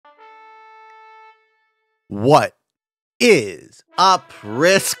What is up,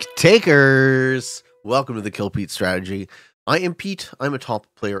 risk takers? Welcome to the Kill Pete strategy. I am Pete. I'm a top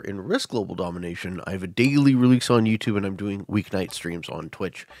player in Risk Global Domination. I have a daily release on YouTube and I'm doing weeknight streams on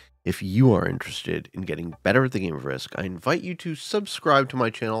Twitch. If you are interested in getting better at the game of Risk, I invite you to subscribe to my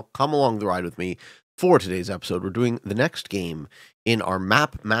channel. Come along the ride with me. For today's episode, we're doing the next game in our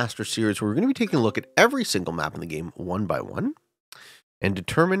Map Master series, where we're going to be taking a look at every single map in the game one by one and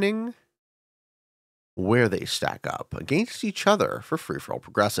determining where they stack up against each other for free-for-all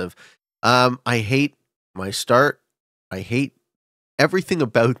progressive. I hate my start. I hate everything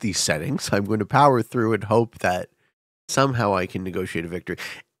about these settings. I'm going to power through and hope that somehow I can negotiate a victory.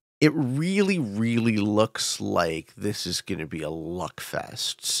 It really, really looks like this is going to be a luck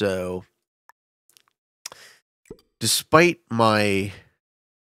fest. So, despite my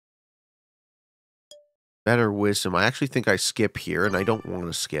better wisdom, I actually think I skip here, and I don't want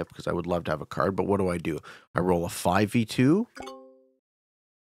to skip because I would love to have a card, but what do? I roll a 5v2.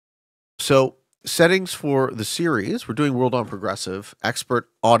 So, settings for the series, we're doing World on Progressive, Expert,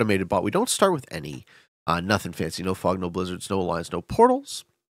 Automated Bot. We don't start with any. Nothing fancy, no fog, no blizzards, no alliance, no portals.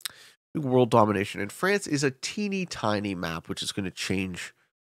 World Domination. And France is a teeny tiny map, which is going to change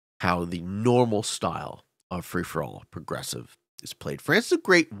how the normal style of free-for-all progressive is played. France is a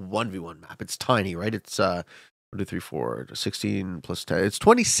great 1v1 map. It's tiny, right? It's 1, 2, 3, 4, 16 plus 10. It's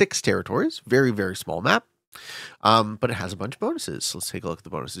 26 territories. Very, very small map. But it has a bunch of bonuses. So let's take a look at the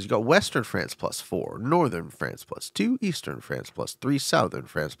bonuses. You got Western France +4, Northern France +2, Eastern France +3, Southern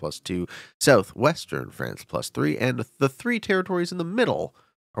France +2, Southwestern France +3, and the 3 territories in the middle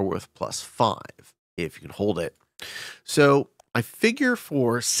are worth +5 if you can hold it. So I figure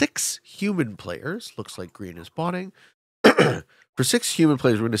for 6 human players, looks like green is botting. For 6 human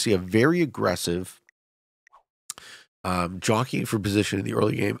players, we're going to see a very aggressive jockeying for position in the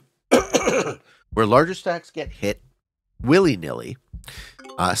early game, where larger stacks get hit willy-nilly.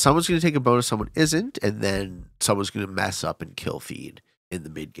 Someone's going to take a bonus, someone isn't, and then someone's going to mess up and kill feed in the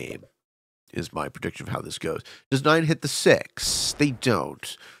mid-game, is my prediction of how this goes. Does 9 hit the 6? They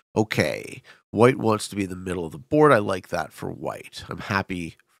don't. Okay. White wants to be in the middle of the board. I like that for white. I'm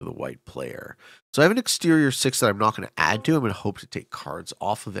happy for the white player. So I have an exterior 6 that I'm not going to add to. I'm going to hope to take cards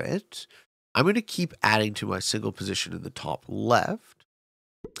off of it. I'm going to keep adding to my single position in the top left.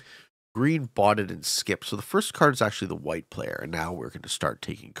 Green botted and skipped. So the first card is actually the white player. And now we're going to start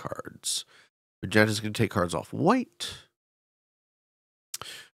taking cards. Magenta's going to take cards off white.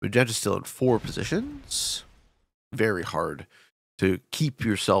 Magenta's still in 4 positions. Very hard to keep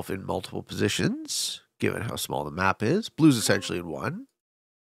yourself in multiple positions, given how small the map is. Blue's essentially in 1.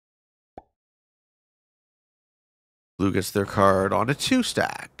 Blue gets their card on a 2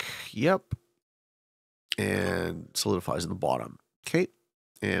 stack. Yep. And solidifies in the bottom. Okay.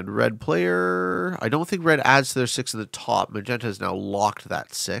 And red player, I don't think red adds to their 6 at the top. Magenta has now locked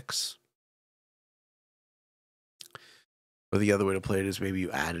that 6. Or the other way to play it is maybe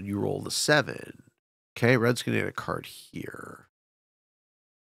you add and you roll the 7. Okay, red's going to get a card here.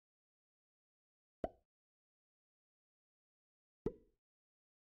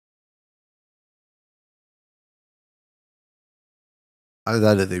 Either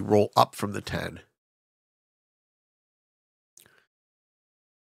that or they roll up from the 10.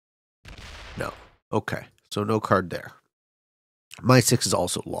 No. Okay, so no card there. My 6 is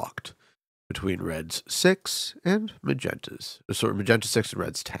also locked between red's 6 and magenta's. Sorry, magenta 6 and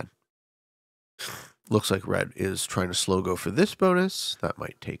red's 10. Looks like red is trying to slow go for this bonus. That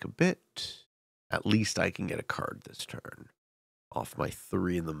might take a bit. At least I can get a card this turn off my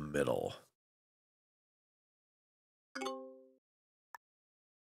 3 in the middle.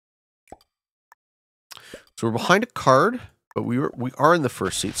 So we're behind a card, but we are in the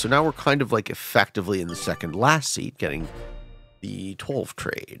first seat. So now we're kind of like effectively in the second last seat, getting the 12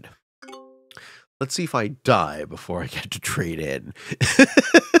 trade. Let's see if I die before I get to trade in.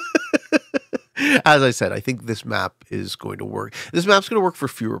 As I said, I think this map is going to work. This map's going to work for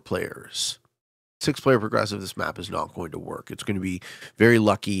fewer players. 6-player progressive, this map is not going to work. It's going to be very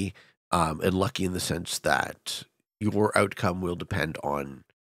lucky, and lucky in the sense that your outcome will depend on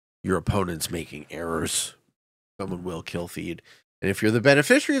your opponents making errors. Someone will kill feed. And if you're the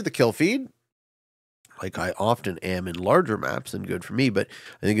beneficiary of the kill feed, like I often am in larger maps, then good for me. But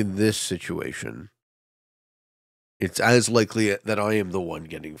I think in this situation, it's as likely that I am the one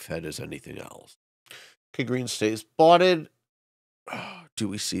getting fed as anything else. Okay, green stays botted. Do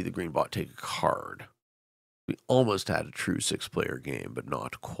we see the green bot take a card? We almost had a true 6-player game, but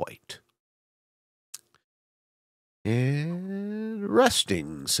not quite. And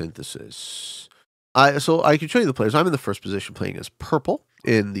resting synthesis. So I can show you the players. I'm in the first position playing as purple.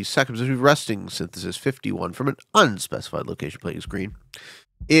 In the second position, resting synthesis 51 from an unspecified location playing as green.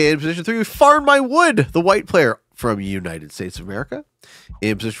 In position 3, we Farm My Wood, the white player from United States of America.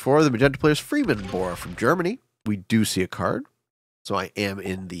 In position 4, the magenta player is Freeman Bora from Germany. We do see a card, so I am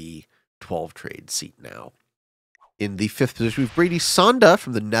in the 12 trade seat now. In the 5th position, we have Brady Sonda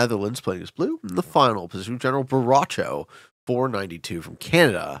from the Netherlands playing as blue. In the final position, General Baracho, 492 from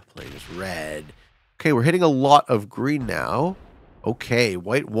Canada, playing as red. Okay, we're hitting a lot of green now. Okay,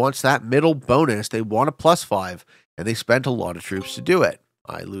 white wants that middle bonus. They want a +5, and they spent a lot of troops to do it.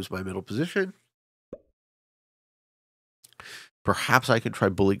 I lose my middle position. Perhaps I can try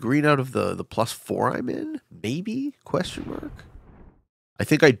bully green out of the +4 I'm in? Maybe? Question mark. I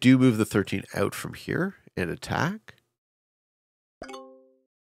think I do move the 13 out from here and attack.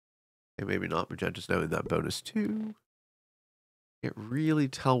 And maybe not. Magenta's now in that bonus too. Can't really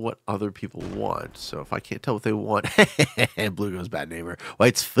tell what other people want. So if I can't tell what they want, blue goes bad neighbor.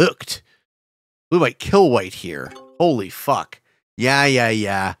 White's fucked. Blue might kill white here. Holy fuck.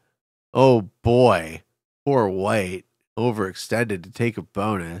 Yeah. Oh boy. Poor white. Overextended to take a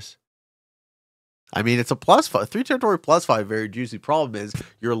bonus. I mean, it's a +5. 3 territory +5, very juicy. Problem is,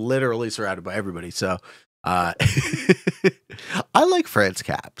 you're literally surrounded by everybody. So, I like France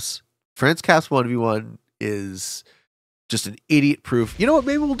Caps. France Caps 1v1 is just an idiot proof. You know what?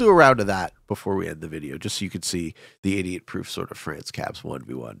 Maybe we'll do a round of that before we end the video, just so you can see the idiot proof sort of France Caps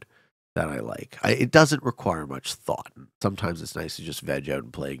 1v1 that I like. It doesn't require much thought. Sometimes it's nice to just veg out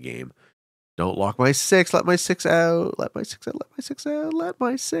and play a game. Don't lock my 6. Let my 6 out. Let my 6 out. Let my 6 out. Let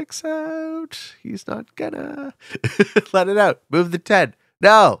my 6 out. He's not gonna. Let it out. Move the 10.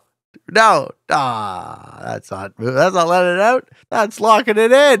 No. That's not letting it out. That's locking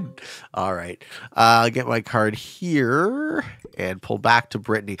it in. All right. I'll get my card here and pull back to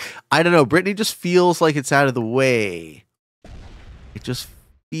Brittany. I don't know. Brittany just feels like it's out of the way. It just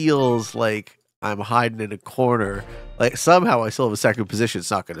feels like I'm hiding in a corner. Like somehow I still have a second position.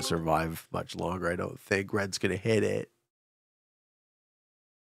 It's not going to survive much longer. I don't think red's going to hit it.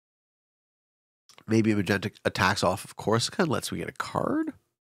 Maybe magenta attacks off of Corsica and lets me get a card.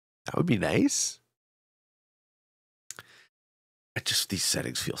 That would be nice. These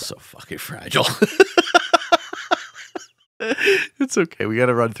settings feel so fucking fragile. It's okay. We got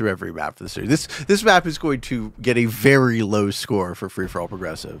to run through every map for the series. This map is going to get a very low score for Free For All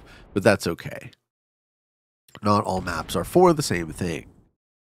Progressive, but that's okay. Not all maps are for the same thing.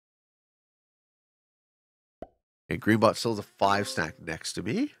 Okay, Greenbot still has a 5 stack next to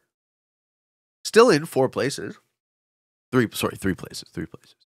me. Still in 4 places. 3 places.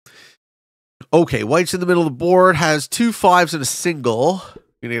 Okay, white's in the middle of the board, has 2 5s and a single.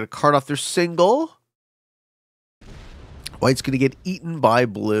 Gonna get a card off their single. White's gonna get eaten by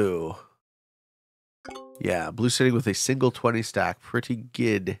blue. Yeah, blue sitting with a single 20 stack. Pretty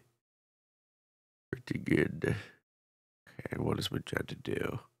good. Okay, what does magenta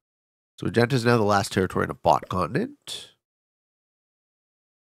do? So magenta is now the last territory in a bot continent.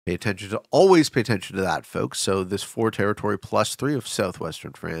 Always pay attention to that, folks. So this 4 territory +3 of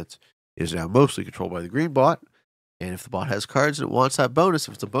southwestern France is now mostly controlled by the green bot. And if the bot has cards and it wants that bonus,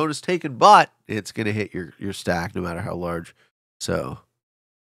 if it's a bonus taken bot, it's going to hit your stack no matter how large. So,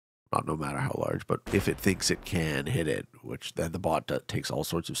 not no matter how large, but if it thinks it can hit it, which then the bot takes all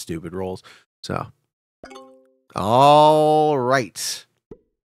sorts of stupid rolls. So, all right.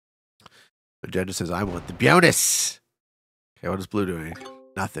 Magenta says, I want the bonus. Okay, what is blue doing?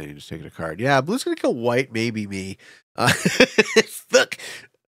 Nothing, just taking a card. Yeah, blue's going to kill white, maybe me. Fuck.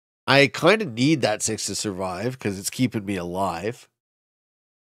 I kind of need that 6 to survive because it's keeping me alive.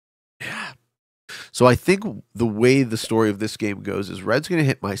 Yeah. So I think the way the story of this game goes is red's going to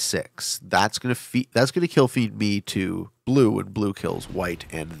hit my 6. That's going to kill feed me to blue, and blue kills white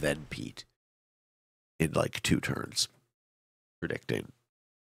and then Pete in like 2 turns. Predicting.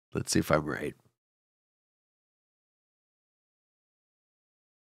 Let's see if I'm right.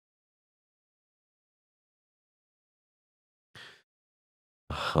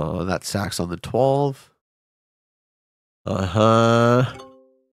 That sacks on the 12.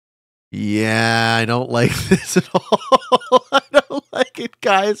 Yeah, I don't like this at all. I don't like it,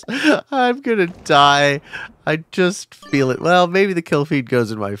 guys. I'm gonna die. I just feel it. Well, maybe the kill feed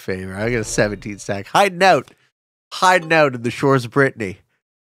goes in my favor. I got a 17 stack. Hiding out in the shores of Brittany.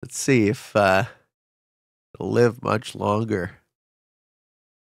 Let's see if it'll live much longer.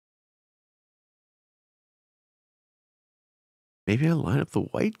 Maybe I'll line up the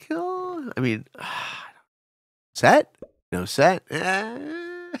white kill? I mean, set? No set?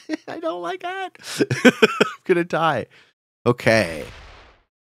 I don't like that. I'm gonna die. Okay.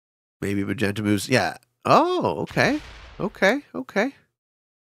 Maybe magenta moves. Yeah. Oh, okay. Okay. Okay.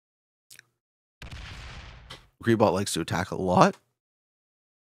 Greybot likes to attack a lot.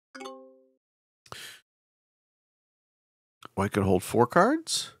 White could hold 4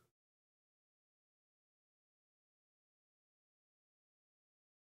 cards.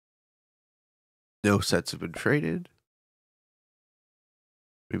 No sets have been traded.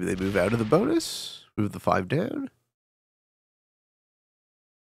 Maybe they move out of the bonus. Move the 5 down.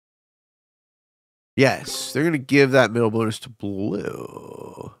 Yes, they're going to give that middle bonus to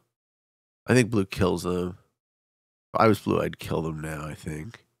blue. I think blue kills them. If I was blue, I'd kill them now, I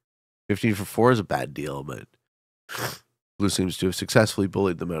think. 15 for 4 is a bad deal, but blue seems to have successfully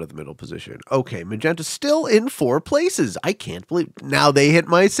bullied them out of the middle position. Okay, magenta's still in 4 places. I can't believe. Now they hit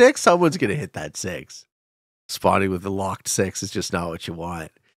my 6. Someone's going to hit that 6. Spawning with the locked 6 is just not what you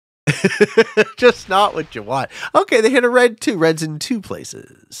want. Just not what you want. Okay, they hit a red too. Red's in 2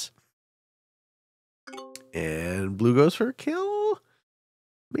 places. And blue goes for a kill.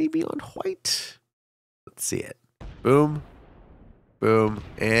 Maybe on white. Let's see it. Boom. Boom.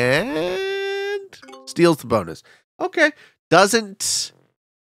 And steals the bonus. Okay. Doesn't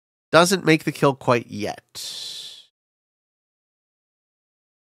make the kill quite yet.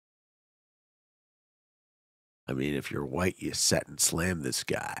 I mean, if you're white, you set and slam this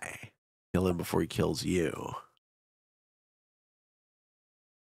guy. Kill him before he kills you.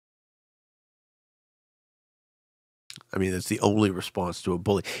 I mean, that's the only response to a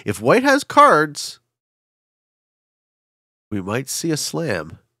bully. If white has cards, we might see a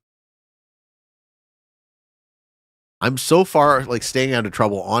slam. I'm so far like staying out of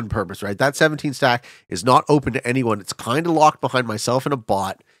trouble on purpose, right? That 17 stack is not open to anyone. It's kind of locked behind myself and a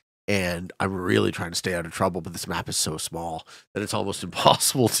bot, and I'm really trying to stay out of trouble, but this map is so small that it's almost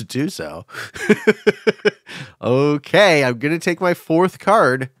impossible to do so. Okay, I'm going to take my 4th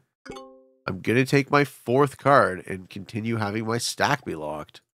card. I'm going to take my 4th card and continue having my stack be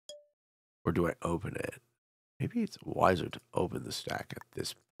locked. Or do I open it? Maybe it's wiser to open the stack at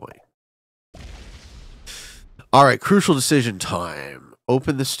this point. All right, crucial decision time.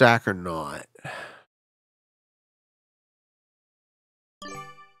 Open the stack or not.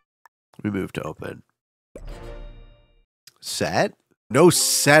 We move to open. Set? No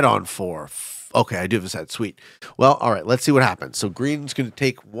set on 4. Okay, I do have a set. Sweet. Well, all right, let's see what happens. So green's going to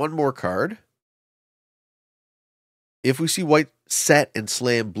take 1 more card. If we see white set and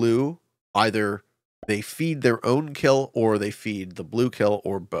slam blue, either they feed their own kill or they feed the blue kill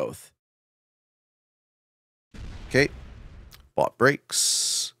or both. Okay. Bot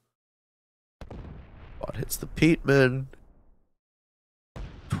breaks. Bot hits the Peatman.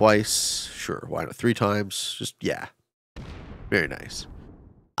 Twice. Sure, why not? 3 times. Just, yeah. Very nice.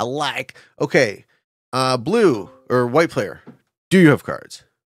 I like. Okay. Blue or white player. Do you have cards?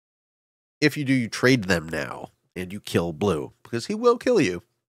 If you do, you trade them now. And you kill blue. Because he will kill you.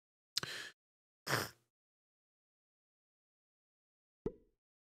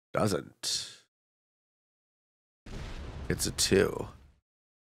 Doesn't. It's a 2.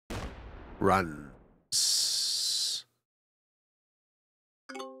 Runs.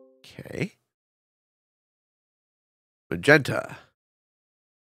 Okay. Magenta.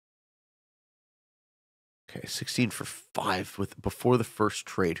 Okay, 16 for 5 with before the first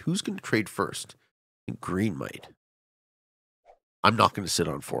trade. Who's going to trade first? I think green might. I'm not going to sit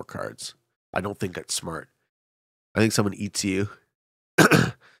on 4 cards. I don't think that's smart. I think someone eats you.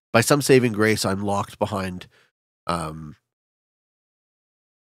 By some saving grace, I'm locked behind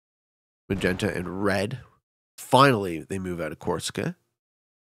magenta and red. Finally, they move out of Corsica.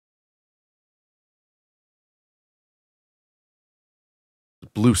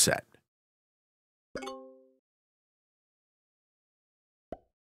 Blue set.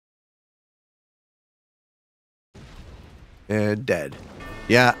 And dead.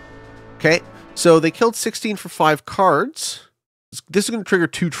 Yeah. Okay. So they killed 16 for 5 cards. This is going to trigger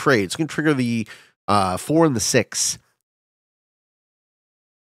 2 trades. It's going to trigger the 4 and the 6.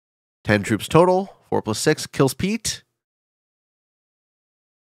 10 troops total. 4 plus 6 kills Pete.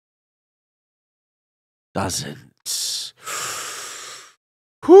 Doesn't.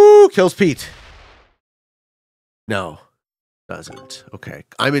 Whoo! Kills Pete. No. Doesn't. Okay.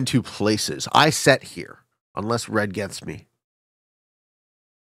 I'm in 2 places. I set here. Unless red gets me.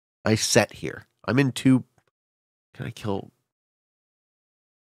 I set here. I'm in 2. Can I kill?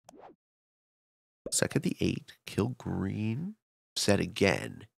 Second the 8. Kill green. Set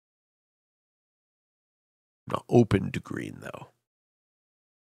again. I'm not open to green, though.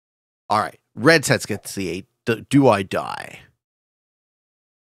 All right. Red sets gets the 8. Do I die?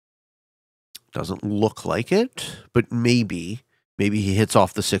 Doesn't look like it, but maybe. Maybe he hits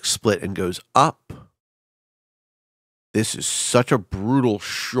off the 6 split and goes up. This is such a brutal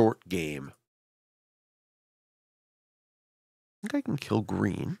short game. I think I can kill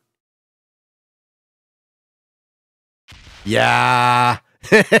green. Yeah.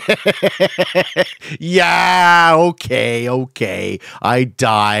 Yeah, okay. I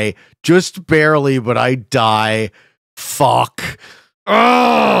die. Just barely, but I die. Fuck.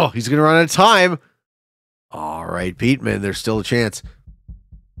 Oh, he's going to run out of time. All right, Peteman, there's still a chance.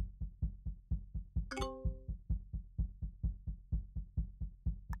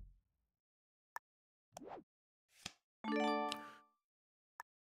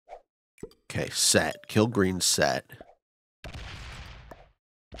 Okay, set. Kill green, set.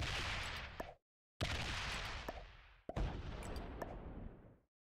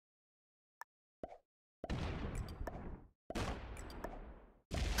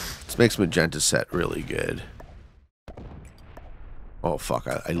 This makes magenta set really good. Oh, fuck.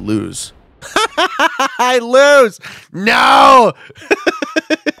 I lose. I lose! No!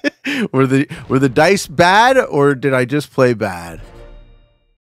 Were the dice bad, or did I just play bad?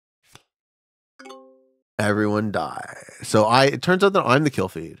 Everyone die. So it turns out that I'm the kill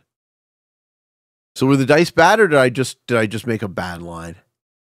feed. So were the dice bad, or did I just make a bad line?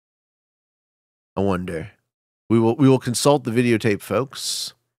 I wonder. We will consult the videotape,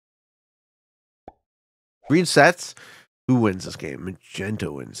 folks. Green sets. Who wins this game? Magenta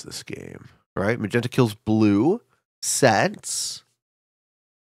wins this game. Right? Magenta kills blue. Sets.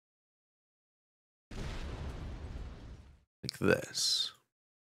 Like this.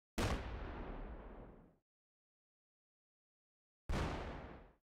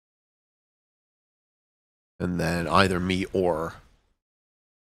 And then either me or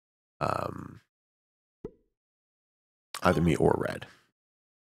red.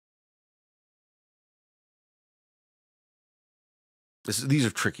 These are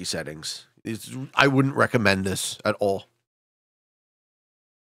tricky settings. I wouldn't recommend this at all.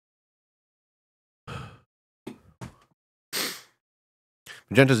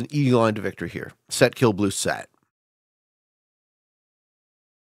 Magenta's an easy line to victory here. Set, kill, blue, set.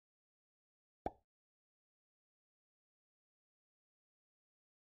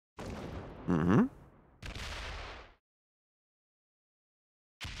 Mm-hmm.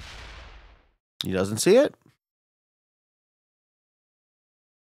 He doesn't see it.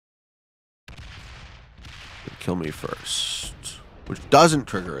 Kill me first, which doesn't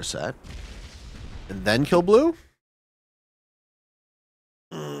trigger a set. And then kill blue?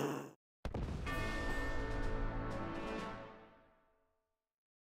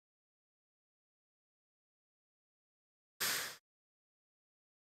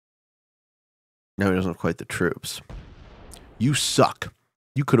 Now he doesn't have quite the troops. You suck.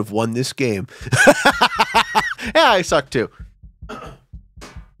 You could have won this game. Yeah, I suck too.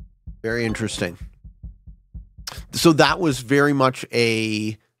 Very interesting. So that was very much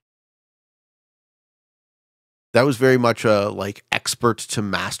a like expert to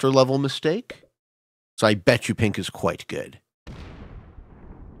master level mistake. So I bet you pink is quite good.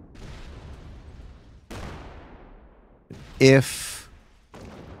 If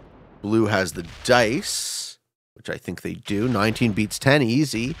blue has the dice, which I think they do, 19 beats 10,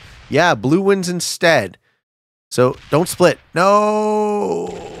 easy. Yeah, blue wins instead. So don't split.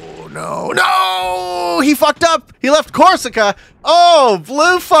 No! He fucked up! He left Corsica! Oh,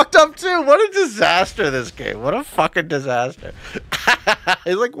 blue fucked up too! What a disaster this game. What a fucking disaster.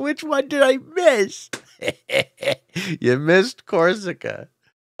 It's like, which one did I miss? You missed Corsica.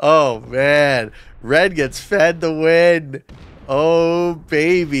 Oh, man. Red gets fed the win. Oh,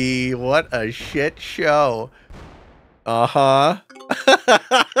 baby. What a shit show. Uh-huh.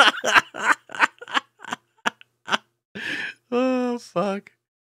 Oh, fuck.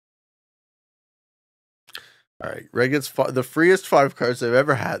 All right. Red gets the freest 5 cards they've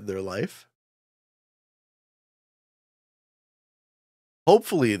ever had in their life.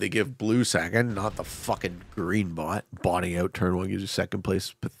 Hopefully they give blue second, not the fucking green bot. Botting out turn 1 gives you second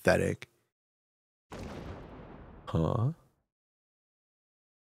place. Pathetic. Huh?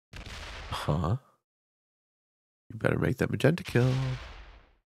 You better make that magenta kill.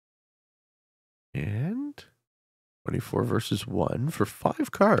 And 24 versus 1 for 5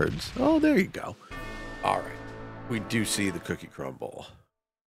 cards. Oh, there you go. All right. We do see the cookie crumble.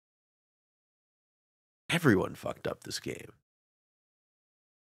 Everyone fucked up this game.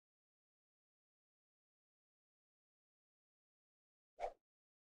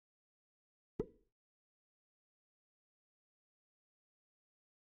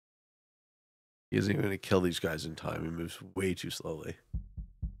 He isn't even going to kill these guys in time. He moves way too slowly.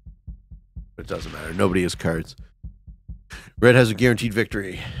 But it doesn't matter. Nobody has cards. Red has a guaranteed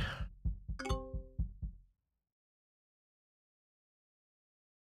victory.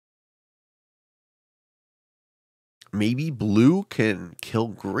 Maybe blue can kill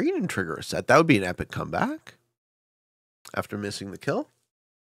green and trigger a set. That would be an epic comeback after missing the kill.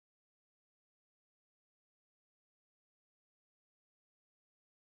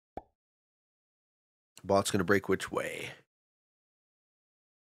 Bot's going to break which way?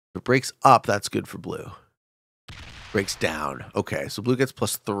 If it breaks up, that's good for blue. Breaks down. Okay, so blue gets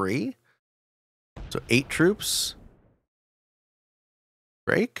 +3. So 8 troops.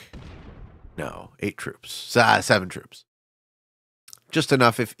 Break? No, 8 troops. 7 troops. Just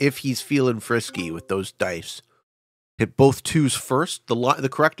enough if he's feeling frisky with those dice. Hit both 2s first. The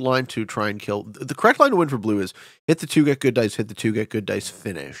correct line to try and kill. The correct line to win for blue is hit the 2, get good dice, hit the 2, get good dice,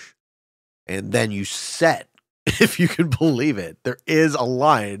 finish. And then you set, if you can believe it. There is a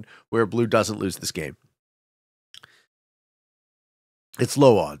line where blue doesn't lose this game. It's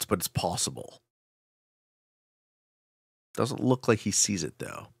low odds, but it's possible. Doesn't look like he sees it,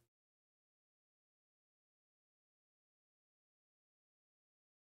 though.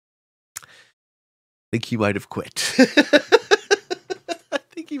 I think he might have quit. I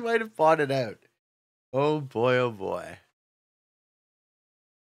think he might have bought it out. Oh boy, oh boy.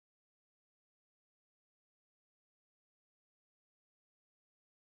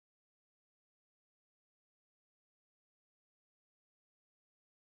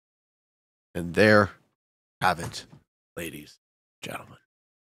 And there have it, ladies and gentlemen.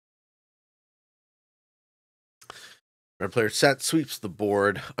 Red player set, sweeps the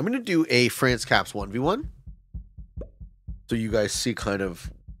board. I'm going to do a France Caps 1v1. So you guys see kind of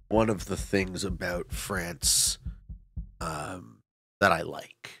one of the things about France that I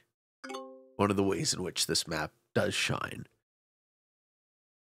like. One of the ways in which this map does shine.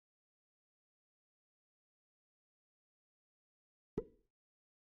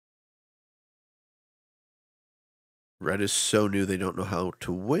 Red is so new they don't know how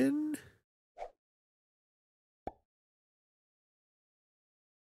to win.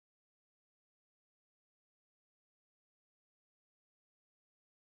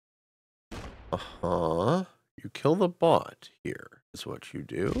 You kill the bot here is what you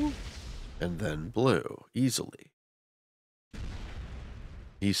do. And then blue, easily.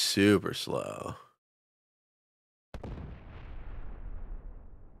 He's super slow.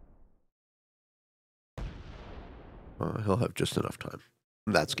 He'll have just enough time.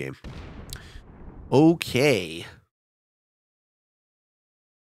 That's game. Okay.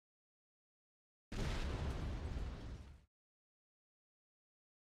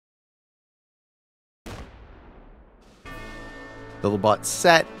 Billabot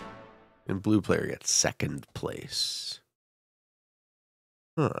set, and blue player gets second place.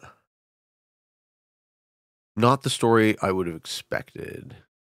 Huh. Not the story I would have expected.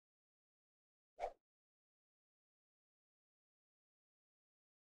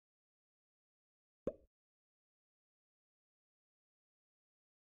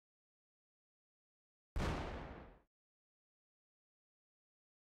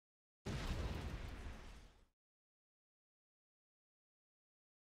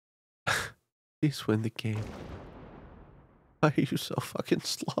 Please win the game. Why are you so fucking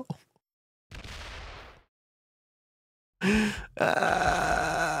slow? I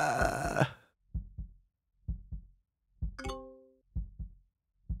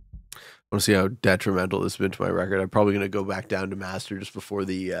want to see how detrimental this has been to my record. I'm probably going to go back down to master just before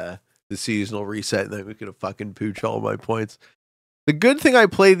the seasonal reset, and then we could fucking pooch all my points. The good thing I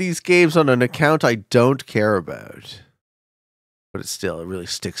play these games on an account I don't care about. But it really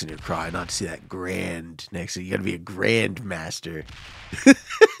sticks in your craw not to see that grand next to you. You gotta be a grand master.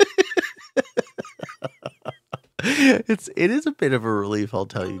 It is a bit of a relief, I'll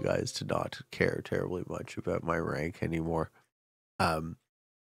tell you guys, to not care terribly much about my rank anymore. I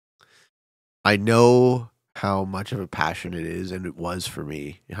know how much of a passion it is, and it was for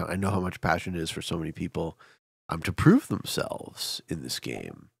me. I know how much passion it is for so many people to prove themselves in this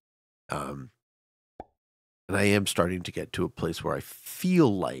game. And I am starting to get to a place where I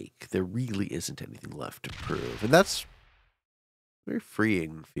feel like there really isn't anything left to prove. And that's a very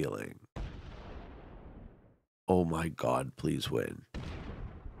freeing feeling. Oh my God, please win.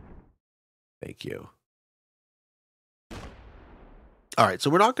 Thank you. All right, so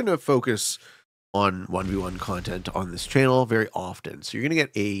we're not going to focus on 1v1 content on this channel very often. So you're going to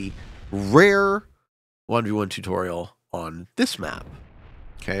get a rare 1v1 tutorial on this map.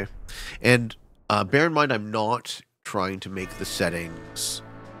 Okay. And bear in mind, I'm not trying to make the settings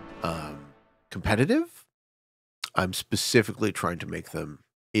competitive. I'm specifically trying to make them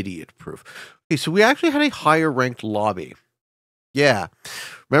idiot proof. Okay, so we actually had a higher ranked lobby. Yeah.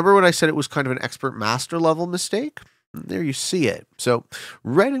 Remember when I said it was kind of an expert master level mistake? There you see it. So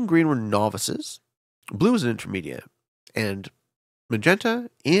red and green were novices. Blue was an intermediate. And magenta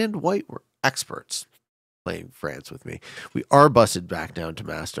and white were experts playing France with me. We are busted back down to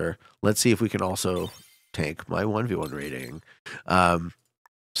master. Let's see if we can also tank my 1v1 rating.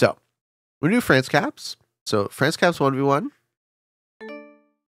 So we do France caps. So France caps 1v1.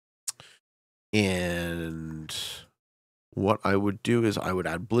 And what I would do is I would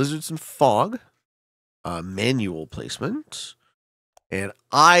add blizzards and fog, manual placement, and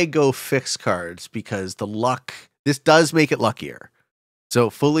I go fix cards because the luck, this does make it luckier. So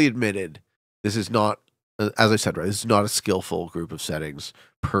fully admitted, this is not, as I said, right, this is not a skillful group of settings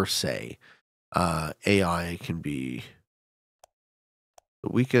per se. AI can be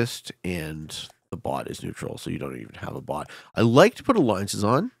the weakest and the bot is neutral, so you don't even have a bot. I like to put alliances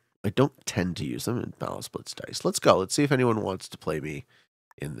on. I don't tend to use them in balance splits dice. Let's go. Let's see if anyone wants to play me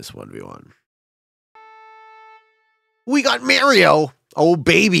in this 1v1. We got Mario! Oh,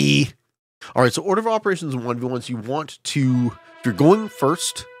 baby! All right, so order of operations in 1v1s, you want to, if you're going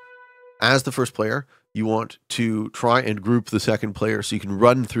first as the first player, you want to try and group the second player so you can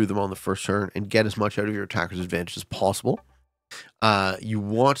run through them on the first turn and get as much out of your attacker's advantage as possible. You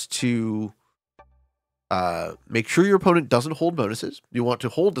want to make sure your opponent doesn't hold bonuses. You want to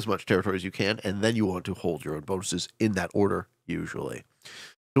hold as much territory as you can, and then you want to hold your own bonuses in that order, usually.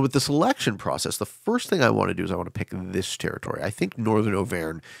 So with the selection process, the first thing I want to do is I want to pick this territory. I think Northern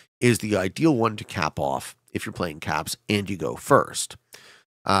Auvergne is the ideal one to cap off if you're playing caps and you go first.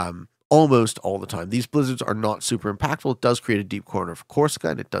 Almost all the time. These blizzards are not super impactful. It does create a deep corner for Corsica,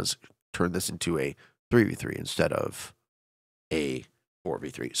 and it does turn this into a 3v3 instead of a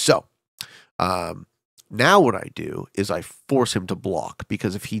 4v3. So, now what I do is I force him to block,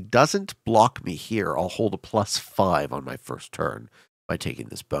 because if he doesn't block me here, I'll hold a +5 on my first turn by taking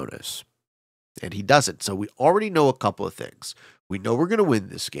this bonus. And he doesn't. So we already know a couple of things. We know we're going to win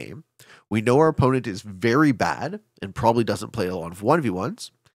this game. We know our opponent is very bad and probably doesn't play a lot of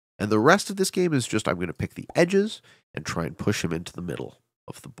 1v1s. And the rest of this game is just I'm going to pick the edges and try and push him into the middle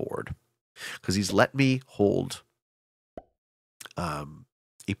of the board. Because he's let me hold a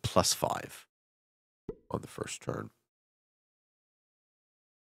 +5 on the first turn.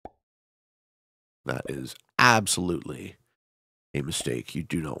 That is absolutely a mistake you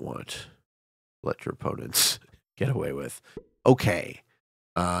do not want to let your opponents get away with. Okay.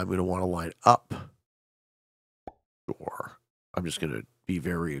 I'm going to want to line up. Sure. I'm just going to be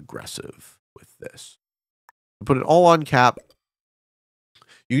very aggressive with this. Put it all on cap.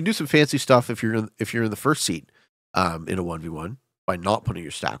 You can do some fancy stuff if you're in the first seat in a 1v1 by not putting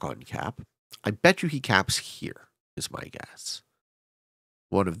your stack on cap. I bet you he caps here, is my guess.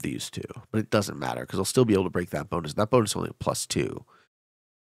 One of these two. But it doesn't matter, because I'll still be able to break that bonus. That bonus is only a +2.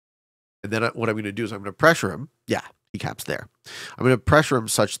 And then what I'm going to do is I'm going to pressure him. Yeah, he caps there. I'm going to pressure him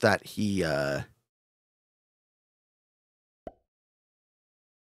such that he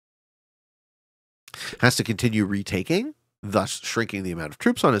has to continue retaking, thus shrinking the amount of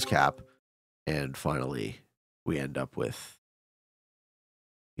troops on his cap. And finally, we end up with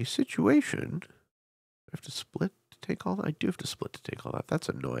a situation. I have to split to take all that. I do have to split to take all that. That's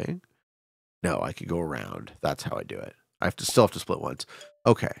annoying. No, I could go around. That's how I do it. I still have to split once.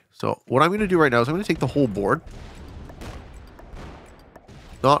 Okay, so what I'm going to do right now is I'm going to take the whole board.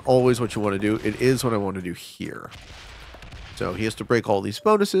 Not always what you want to do. It is what I want to do here. So he has to break all these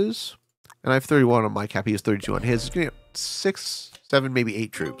bonuses. And I have 31 on my cap. He has 32 on his. He's going to get 6, 7, maybe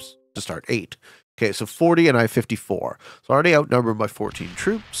 8 troops to start. 8. Okay, so 40 and I have 54. So I already outnumbered by 14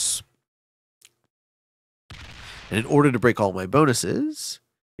 troops. And in order to break all my bonuses,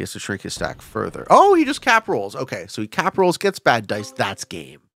 he has to shrink his stack further. Oh, he just cap rolls. Okay, so he cap rolls, gets bad dice. That's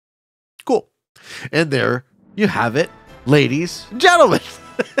game. Cool. And there you have it, ladies and gentlemen.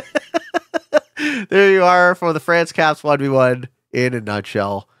 There you are for the France Caps 1v1 in a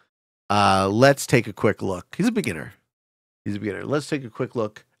nutshell. Let's take a quick look. He's a beginner. He's a beginner. Let's take a quick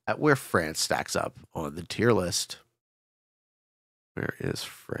look at where France stacks up on the tier list. Where is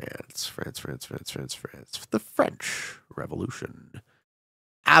France? France. The French Revolution.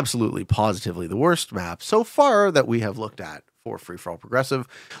 Absolutely, positively the worst map so far that we have looked at for Free-For-All Progressive.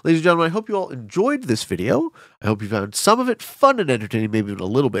 Ladies and gentlemen, I hope you all enjoyed this video. I hope you found some of it fun and entertaining, maybe even a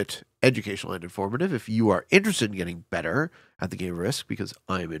little bit educational and informative. If you are interested in getting better at the game of Risk, because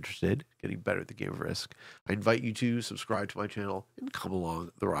I am interested in getting better at the game of Risk, I invite you to subscribe to my channel and come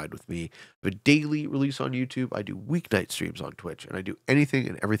along the ride with me. I have a daily release on YouTube. I do weeknight streams on Twitch, and I do anything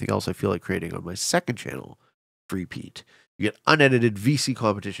and everything else I feel like creating on my second channel, Free Pete. You get unedited VC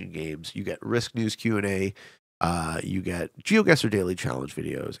competition games. You get Risk News Q&A. You get GeoGuessr Daily Challenge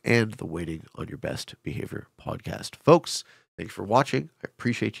videos and the Waiting on Your Best Behavior podcast. Folks, thank you for watching. I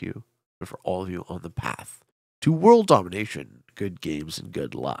appreciate you. And for all of you on the path to world domination, good games and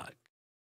good luck.